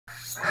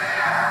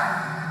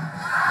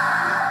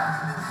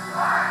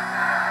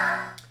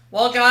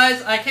Well,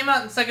 guys, I came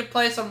out in second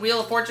place on Wheel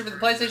of Fortune for the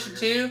PlayStation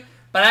 2,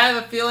 but I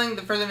have a feeling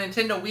that for the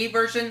Nintendo Wii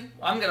version,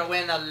 I'm going to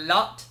win a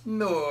lot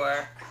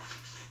more.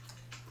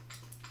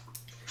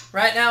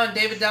 Right now in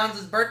David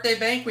Downs' birthday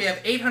bank, we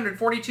have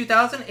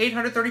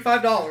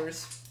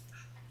 $842,835.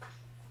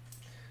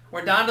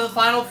 We're down to the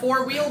final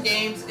 4 wheel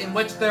games, in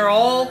which they're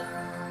all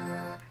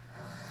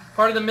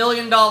part of the $1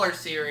 Million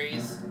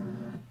series.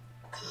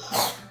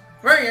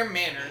 Where are your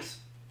manners?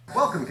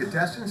 Welcome,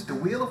 contestants, to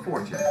Wheel of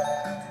Fortune.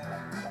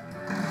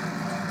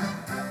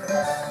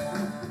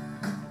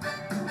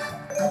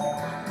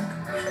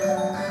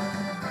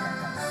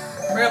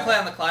 We're going to play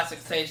on the classic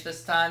stage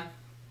this time.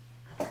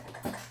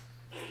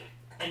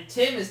 And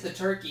Tim is the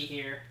turkey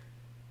here.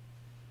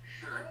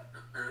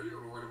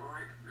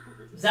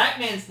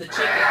 Zachman's the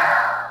chicken.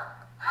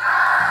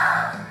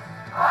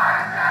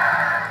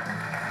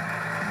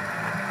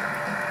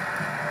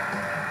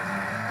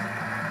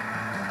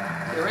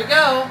 Here we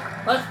go.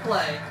 Let's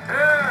play.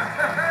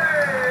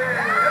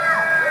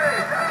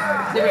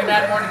 See if we can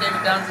add more to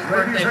David Downs'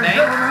 birthday bank.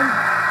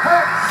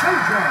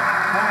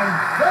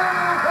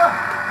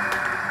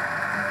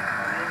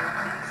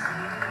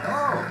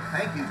 Oh,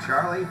 thank you,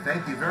 Charlie.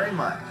 Thank you very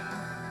much.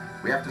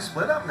 We have to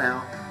split up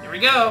now. Here we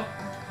go.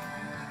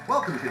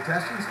 Welcome,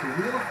 contestants, to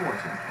Wheel of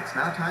Fortune. It's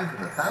now time for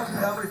the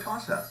 $1,000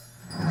 toss-up.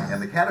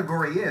 And the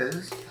category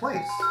is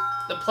place.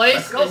 The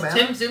place go, is man.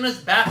 Tim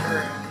Zuma's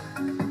bathroom.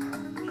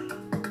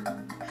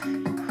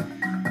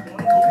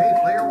 Okay,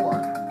 player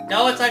 1.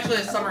 No, it's actually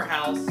a summer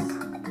house.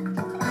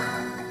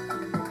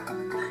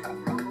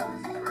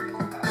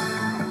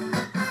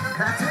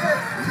 That's it.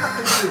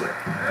 Nothing to it.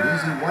 An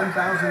easy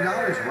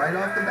 $1,000 right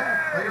off the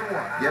bat. Player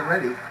 1. Get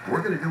ready.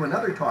 We're going to do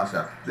another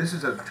toss-up. This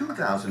is a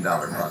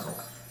 $2,000 puzzle.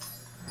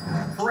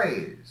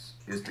 Phrase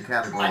is the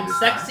category. I'm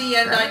sexy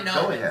and I know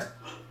Go it. ahead.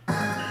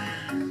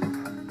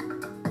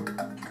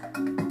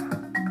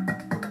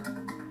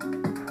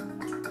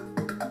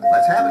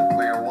 Let's have it,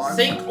 player 1.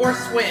 Sink or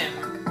swim?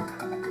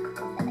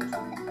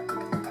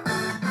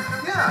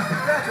 Yeah,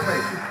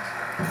 congratulations.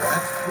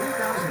 That's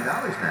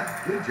 $3,000 now.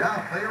 Good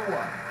job, player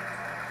 1.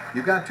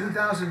 You got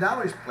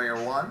 $2,000, player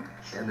 1,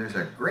 and there's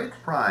a great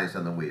prize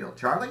on the wheel.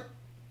 Charlie?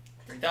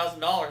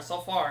 $3,000 so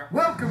far.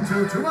 Welcome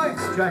to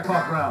tonight's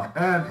jackpot round,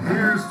 and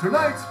here's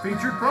tonight's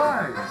featured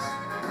prize.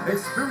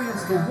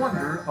 Experience the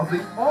wonder of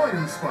the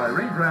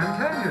awe-inspiring Grand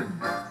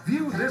Canyon.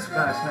 View this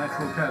vast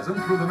natural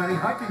chasm through the many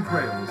hiking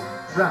trails,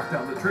 raft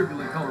down the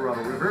turbulent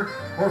Colorado River,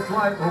 or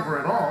fly over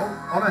it all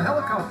on a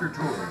helicopter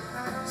tour.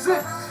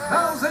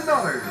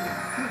 $6,000.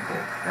 People.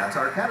 That's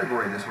our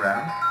category this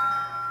round.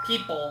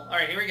 People.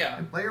 Alright, here we go.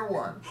 And player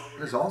 1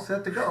 is all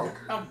set to go.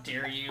 How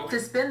dare you? To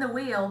spin the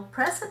wheel,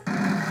 press it.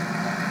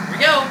 Here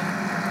we go.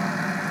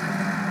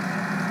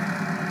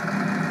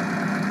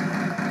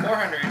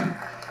 400.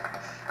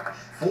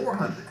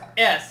 400.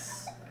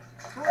 S.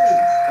 3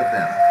 of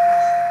them.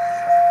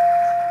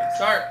 Good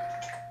start.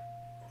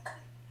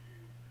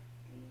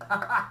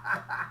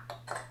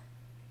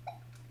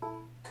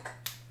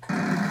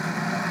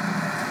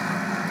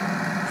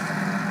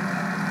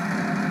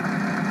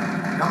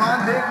 Come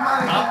on, big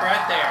money. Up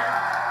right there.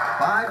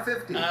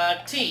 550.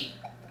 T.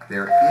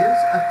 There is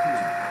a T.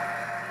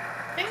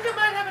 I think I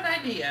might have an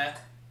idea.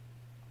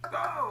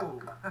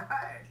 Go!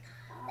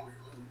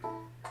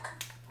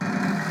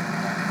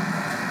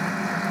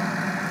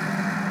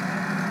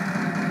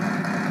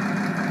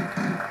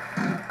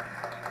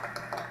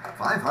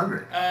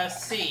 $500.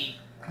 C.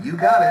 You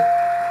got it.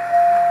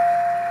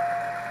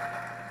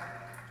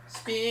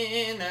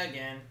 Spin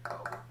again.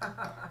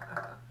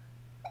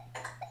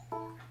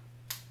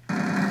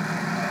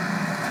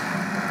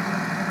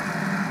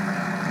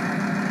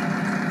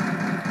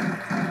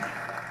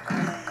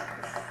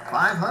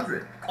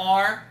 $500.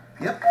 R.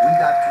 Yep, we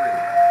got 3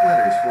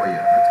 letters for you.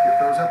 Let's get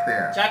those up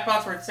there.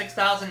 Jackpot's worth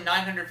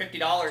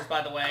 $6,950,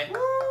 by the way.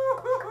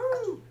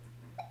 Woo-hoo-hoo.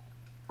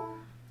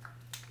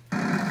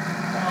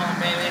 Come on,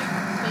 baby.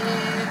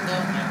 Spin the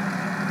wheel.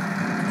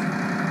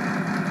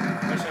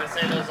 What should I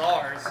say those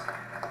R's?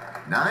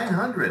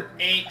 900.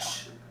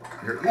 H.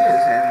 There is an 8.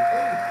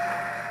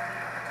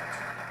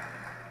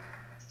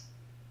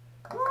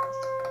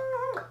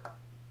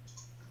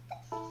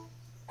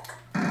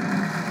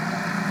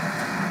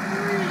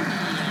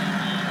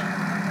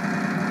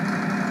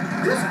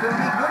 This is going to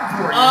be good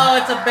for you. Oh,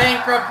 it's a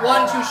bankrupt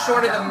one too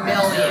short of the $1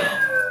 million.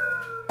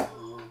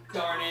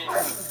 Darn it.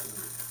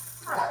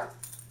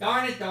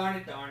 Darn it, darn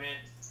it, darn it.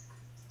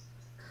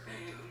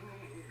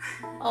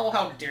 Oh,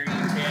 how dare you,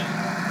 Tim.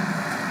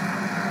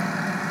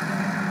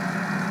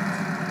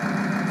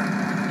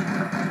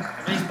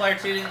 At least player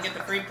 2 didn't get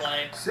the free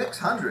play.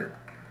 600.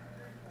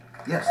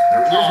 Yes,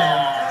 there is an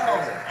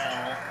Oh,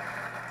 L.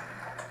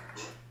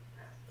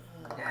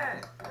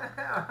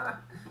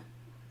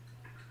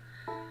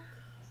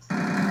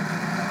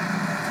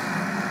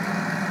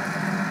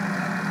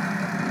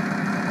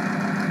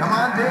 Come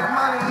on, big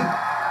money.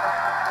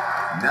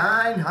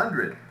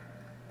 900. You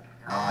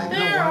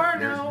know what?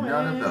 There's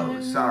none of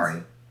those.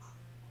 Sorry.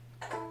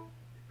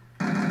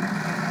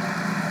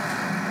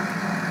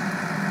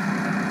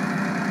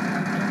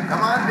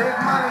 Come on, big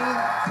money.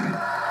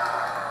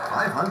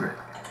 500.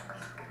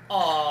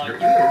 Aw, There you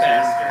is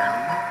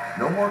bastard.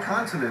 no more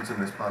consonants in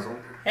this puzzle.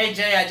 Hey,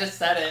 Jay, I just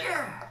said it.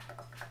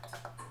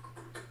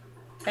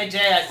 Hey,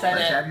 Jay, I said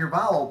Let's it. have your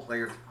vowel,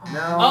 player.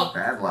 No, Oh.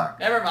 bad luck.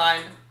 Never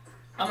mind.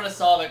 I'm gonna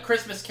solve it.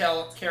 Christmas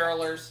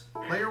carolers.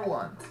 Player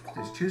 1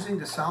 is choosing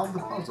to solve the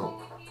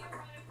puzzle.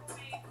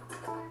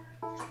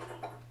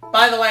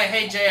 By the way,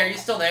 hey, Jay, are you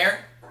still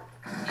there?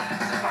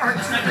 I'm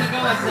not gonna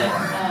go with it. Oh,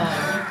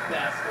 you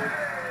bastard.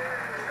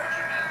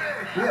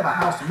 We have a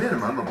house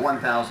minimum of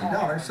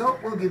 $1,000, so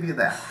we'll give you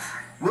that.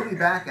 We'll be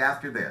back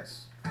after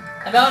this.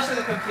 And that was for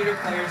the computer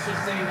players,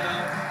 just so you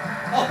know.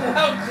 Oh,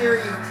 how dare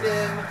you,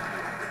 Tim.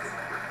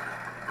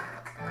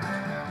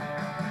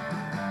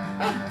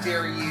 How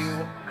dare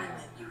you.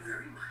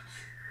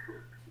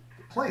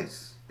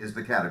 Place is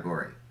the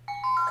category.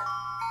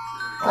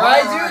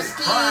 Prize All right,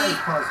 Uski. prize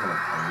puzzle. A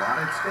lot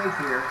at stake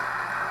here.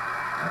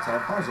 That's our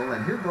puzzle,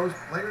 and here goes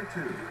player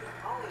 2.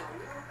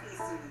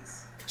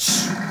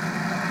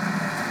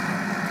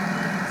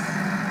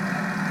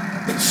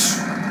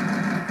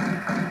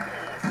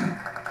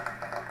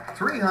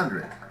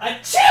 300.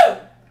 Achoo!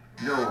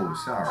 No,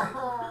 sorry.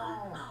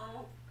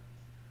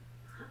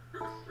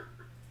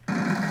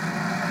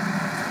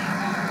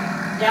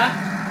 Yeah?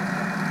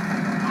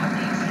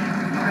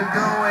 Keep it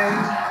going.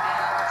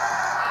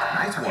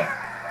 Nice one.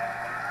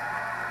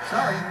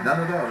 Sorry, none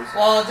of those.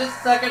 Well, just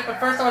a second, but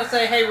first I want to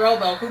say, hey,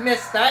 Robo, who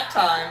missed that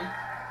time?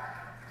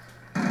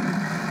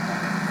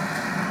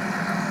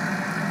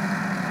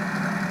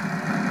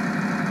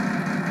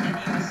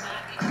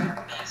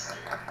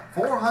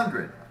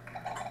 $400.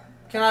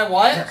 Can I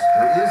what? Yes,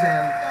 there is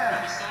an.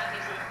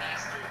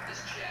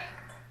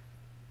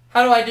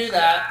 How do I do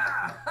that?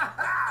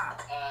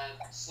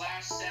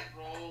 /set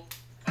roll.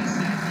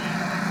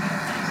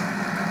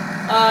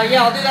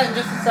 Yeah, I'll do that in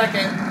just a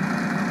second.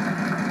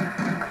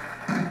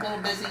 A little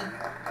busy.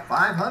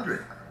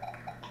 500.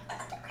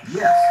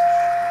 Yes.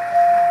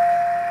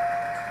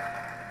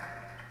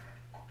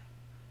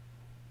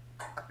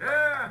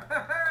 Yeah,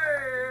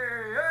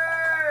 hey,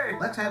 hey!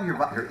 Let's have your.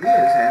 There is an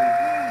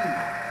E.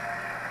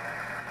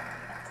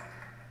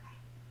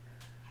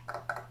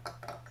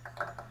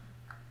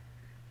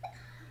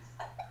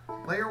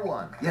 Player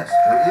 1. Yes,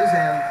 there is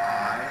an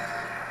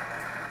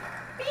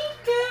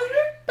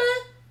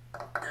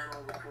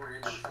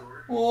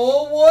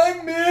Oh, why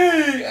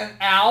me? And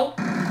ow.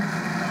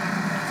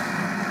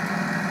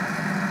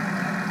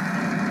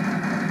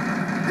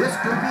 This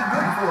could be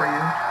good for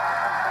you.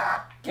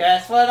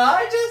 Guess what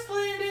I just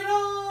landed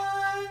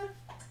on?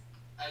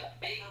 A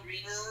big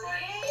green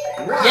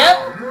stripe. Wow,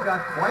 Yep. you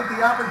got quite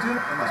the opportunity.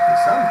 There must be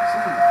some.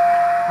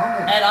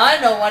 And I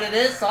know what it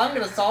is, so I'm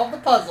gonna solve the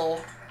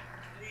puzzle.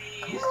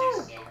 Please do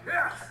so.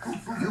 Yeah.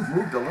 You've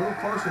moved a little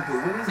closer to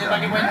winning. See if I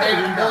can win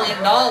David $1 million.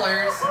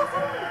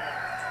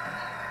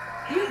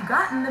 You've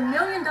gotten the $1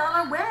 million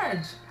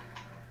wedge.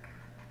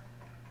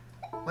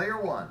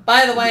 Player 1.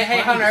 By the way, You're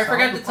hey trying Hunter, I solve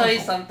forgot the to tell you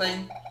puzzle.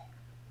 something.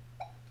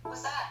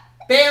 What's that?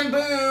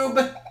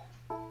 Bamboob!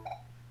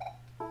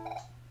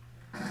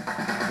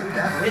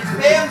 It's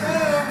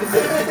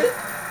Bamboob!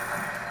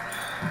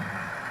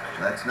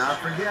 Let's not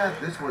forget,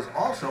 this was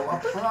also a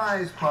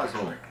prize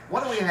puzzle.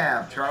 What do we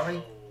have,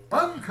 Charlie?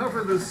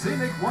 Uncover the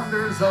scenic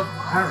wonders of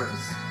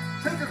Paris.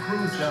 Take a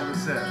cruise down the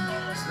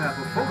Seine, snap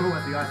a photo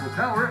at the Eiffel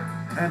Tower,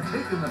 and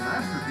take in the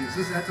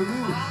masterpieces at the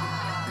Louvre.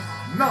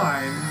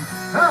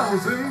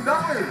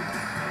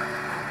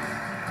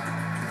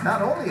 $9,000!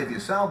 Not only have you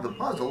solved the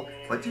puzzle,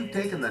 but you've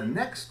taken the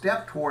next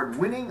step toward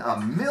winning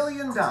 $1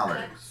 million.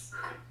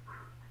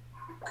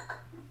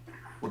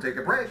 We'll take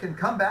a break and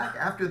come back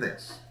after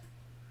this.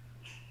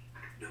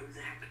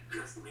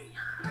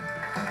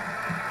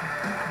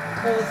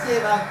 Well, let's see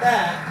about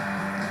that.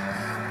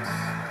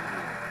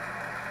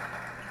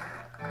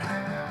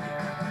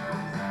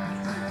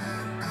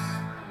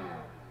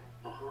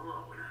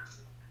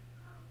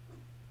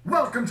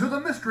 Welcome to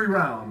the mystery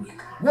round.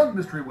 One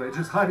mystery wedge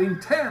is hiding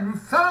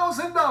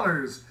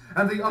 $10,000,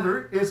 and the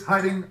other is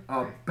hiding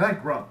a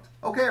bankrupt.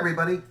 Okay,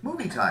 everybody,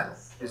 movie title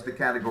is the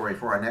category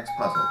for our next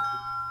puzzle.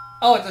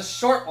 Oh, it's a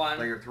short one.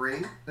 Player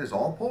 3 is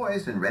all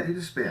poised and ready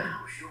to spin.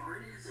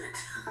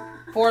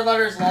 4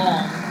 letters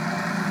long.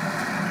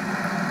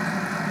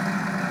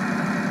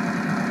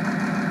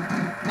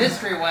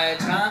 Mystery wedge,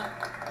 huh?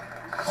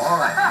 All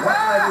right, what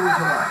letter would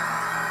you like?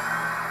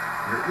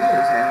 There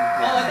is an.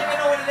 Oh, I think I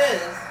know what it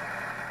is.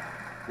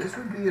 This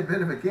would be a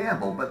bit of a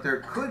gamble, but there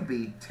could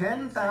be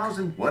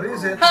 10,000. What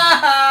is it?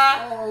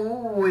 Haha!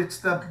 Oh, it's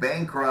the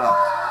bankrupt.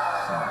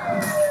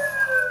 Sorry.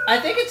 I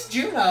think it's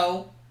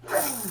Juno.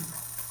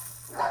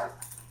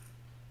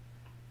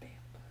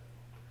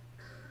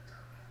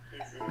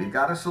 We've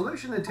got a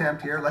solution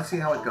attempt here. Let's see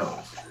how it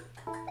goes.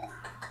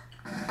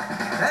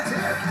 That's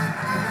it.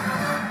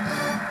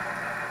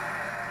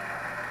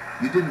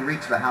 You didn't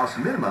reach the house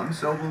minimum,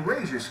 so we'll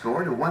raise your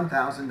score to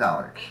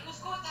 $1,000.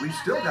 We've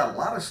still got a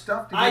lot of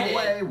stuff to I give did.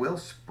 away. We'll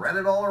spread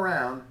it all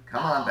around.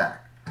 Come on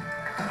back.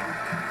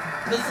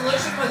 The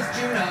solution was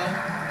Juno.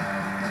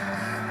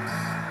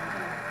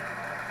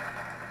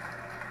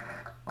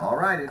 All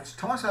right. right, it's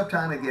toss-up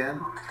time again.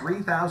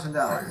 $3,000.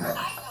 I know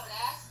that.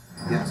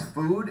 It's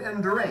food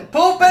and drink.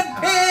 Poop and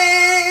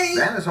pee!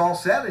 Van is all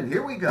set, and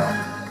here we go.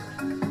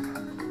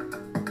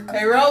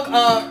 Hey,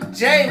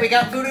 Jay, we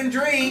got food and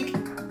drink.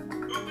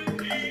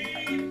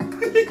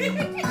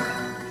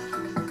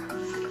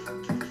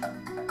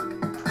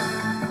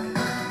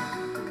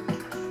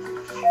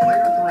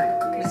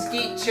 Player 3.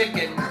 Mesquite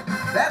chicken.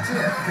 That's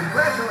it.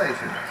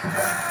 Congratulations.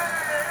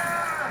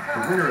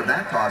 The winner of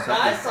that toss-up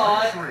I is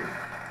saw player it. 3.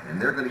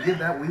 And they're going to give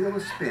that wheel a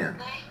spin.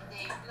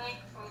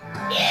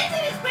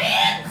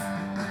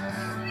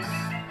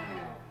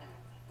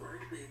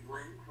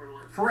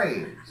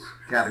 Phrase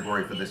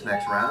category for this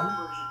next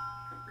round.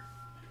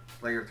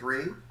 Player 3,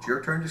 it's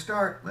your turn to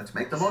start. Let's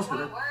make the most of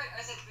it. One word or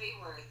is it 3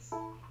 words?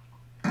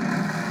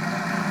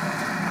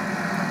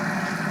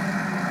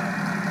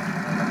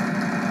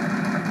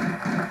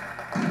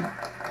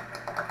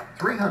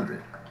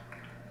 300.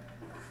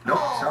 Nope,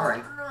 sorry.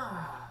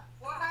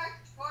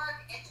 Work,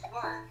 it's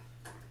work.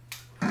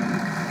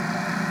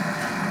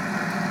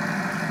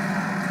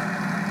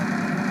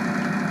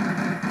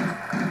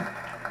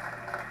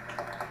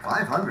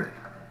 500.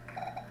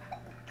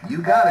 You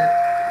got it.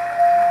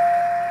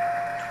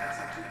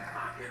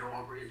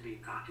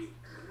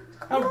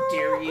 How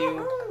dare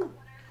you?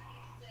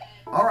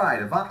 All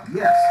right, Yvonne.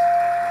 Yes.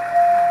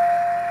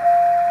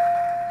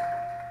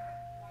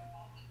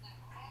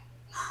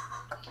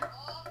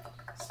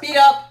 Speed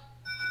up.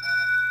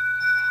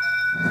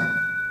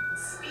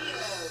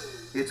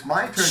 It's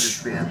my turn to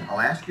spin. I'll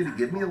ask you to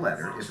give me a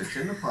letter. If it's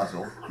in the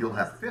puzzle, you'll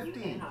have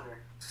 15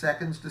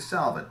 seconds to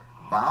solve it.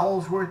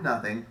 Vowels worth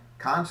nothing.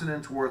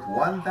 Consonants worth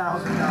 $1,000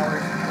 plus.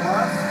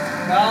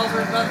 Vowels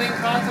worth nothing.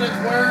 Consonants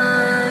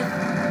worth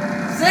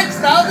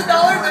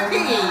 $6,000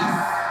 apiece.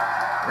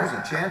 There's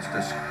a chance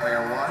to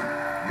player 1.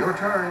 Your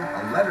turn.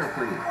 A letter,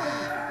 please.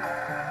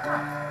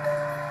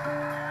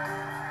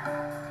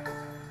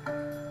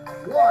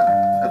 One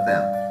of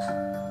them.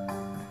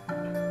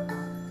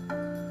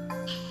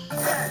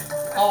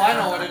 Oh, I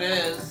know what it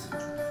is.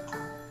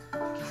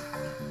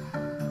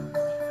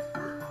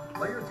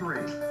 Player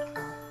 3.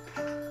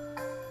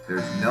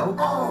 There's no.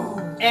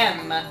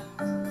 M.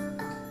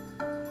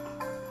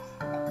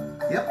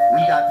 Yep, we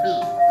got 2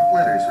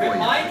 letters for you.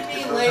 Remind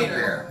me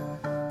later.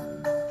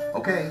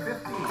 Okay,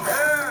 15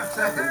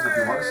 seconds if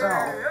you want to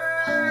solve.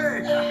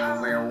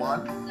 Player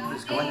 1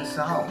 is going to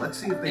solve. Let's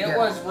see if they It get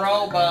was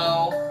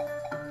Robo.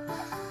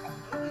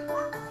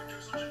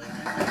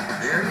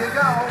 There you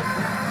go.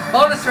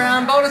 Bonus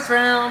round, bonus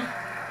round.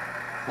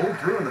 Pulled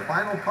through in the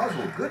final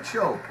puzzle. Good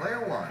show,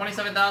 player 1.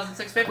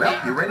 27,650. Well,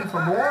 you ready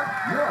for more?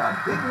 You're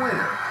a big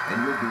winner,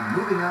 and you'll be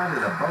moving on to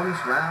the bonus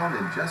round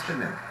in just a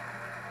minute.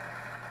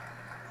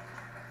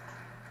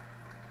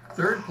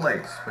 Third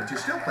place, but you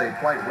still played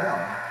quite well.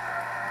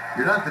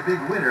 You're not the big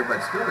winner,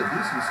 but still a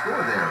decent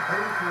score there,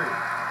 player 3.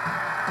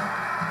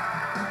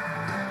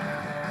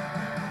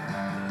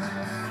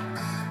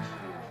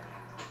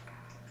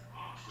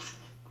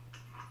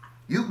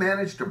 You've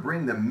managed to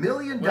bring the $1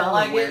 million Will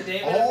I get win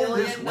David all $1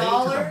 this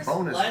million? way to the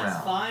bonus Let's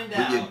round. find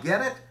Will you out.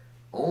 get it?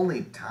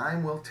 Only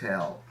time will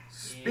tell.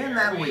 Spin Here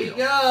that we wheel.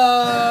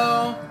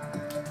 go.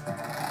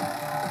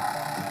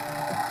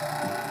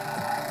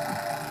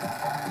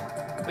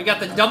 We got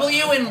the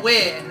W and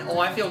win. Oh,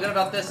 I feel good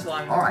about this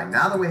one. All right,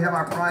 now that we have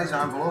our prize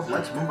envelope,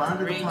 let's move on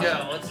to Here the we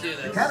puzzle. go. Let's do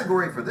The this.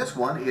 category for this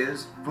one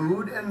is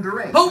food and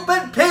drink. Poop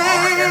and pig.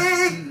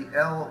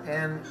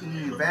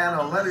 RSCLNE.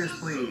 Vanna, letters,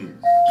 please.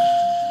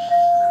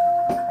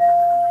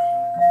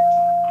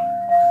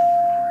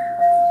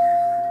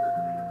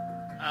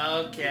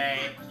 Okay.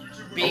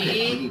 B.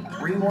 Okay, we need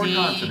 3 more D,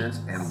 consonants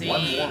and C,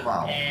 1 more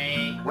vowel.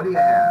 A. What do you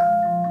have?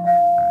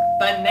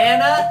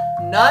 Banana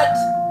nut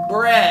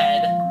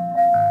bread.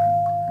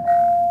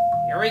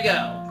 Here we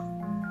go.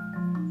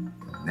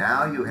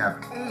 Now you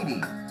have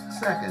 80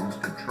 seconds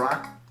to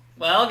trot.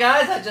 Well,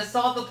 guys, I just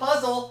solved the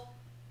puzzle.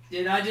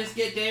 Did I just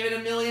get David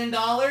 $1 million?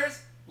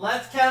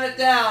 Let's count it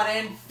down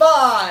in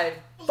 5,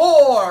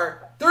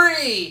 4,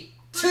 3,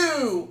 2,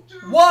 1.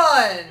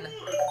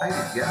 I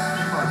guess.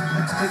 Come on,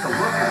 let's take a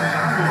look at this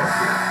envelope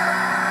here.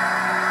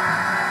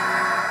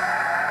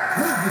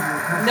 We'll give you a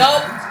cash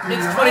Nope, prize in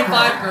it's the 25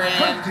 amount of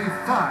grand.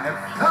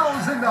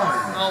 $25,000.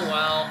 Oh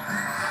well.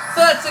 So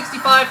that's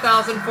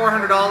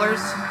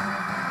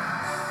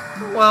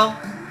 $65,400. Well,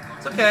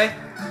 it's okay.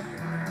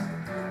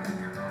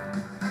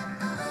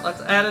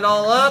 Let's add it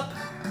all up.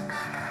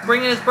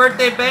 Bringing his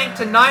birthday bank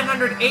to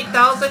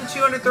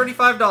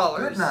 $908,235.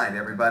 Good night,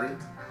 everybody.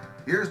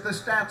 Here's the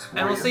stats for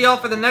And we'll you. see y'all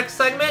for the next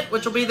segment,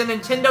 which will be the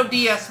Nintendo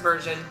DS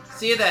version.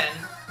 See you then.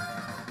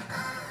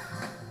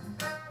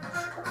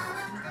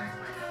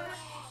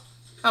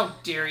 How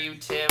dare you,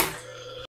 Tim.